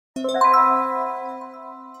It's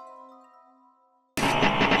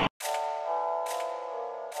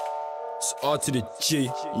R to the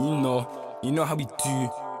J, you know how we do.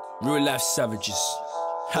 Real life savages.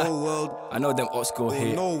 Ha. World. I know them ops go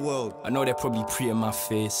here. No world. I know they're probably pre in my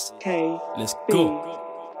face. K. Let's go.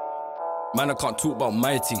 Man, I can't talk about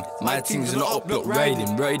my thing. My thing's not up, block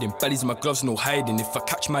riding. Bellies in my gloves, no hiding. If I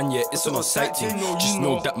catch man, yeah, it's on sighting. Just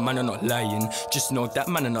know that man, I'm not lying. Just know that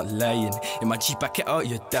man, I'm not lying. In my Jeep, I get out,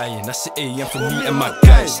 you're dying. That's the AM for me and my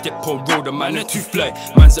guys. Step on road, a man, too fly.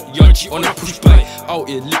 Man's at young G on a push bike. Out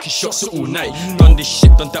here licking shots all night. Done this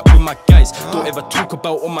shit, done that with my guys. Don't ever talk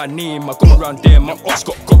about on my name. I got around there, my ops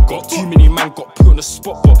got. Too many man got put on the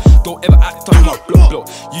spot, but don't ever act on my block.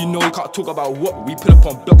 You know you can't talk about what we put up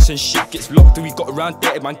on blocks and shit gets locked. We got around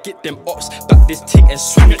there, man, get them ops back this ting and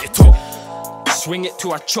swing at the top. Swing it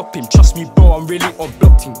till I chop him. Trust me, bro, I'm really on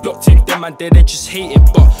block ting. Them man there, they're just hating,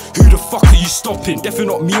 but who the fuck are you stopping? Definitely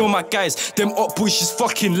not me or my guys. Them op boys just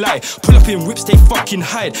fucking lie. Pull up in whips, they fucking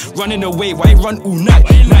hide. Running away, why run all night?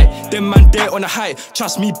 Them man there on the high.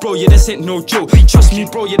 Trust me, bro, yeah, this ain't no joke. Trust me,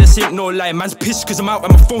 bro, yeah, this ain't no lie. Man's pissed cause I'm out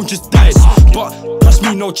and my phone just died. But trust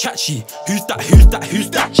me, no chatchy. Who's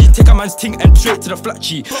that G? Take a man's ting and straight to the flat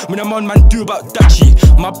G. When I'm on, man, do about that G.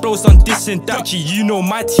 My bros done this and that G. You know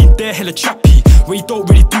my team, they're hella trappy. We don't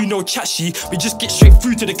really do no chat shit. We just get straight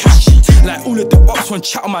through to the cash sheet. Like all of the ops want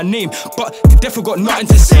chat on my name, but they definitely got nothing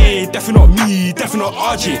to say. Definitely not me, definitely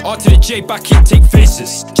not RJ. R to the J, back here, take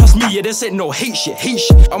faces. Trust me, yeah, this ain't no hate shit.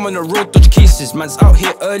 I'm on the road, dodge cases. Man's out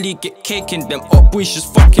here early, get caking. Them op boys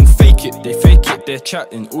just fucking fake it. They fake it, they're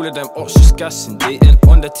chatting. All of them ops just gassing. They ain't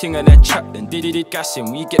on the ting and they're chatting. They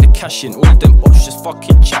gassing, we get the cash in. All of them ops just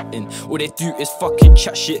fucking chatting. All they do is fucking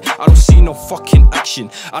chat shit. I don't see no fucking action.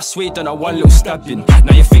 I swear done a one little stabbing.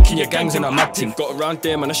 Now you're thinking your gang's in a mad ting. Got around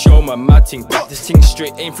there, man, I show my mad ting. Back this ting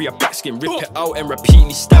straight, aim for your back skin. Rip it out and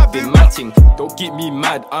repeatedly stab it, mad ting. Don't get me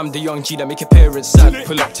mad, I'm the young G that make your parents sad.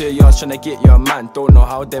 Pull up to your yard tryna get your man. Don't know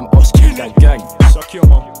how them ops kill gang. Suck your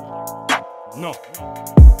mum. No.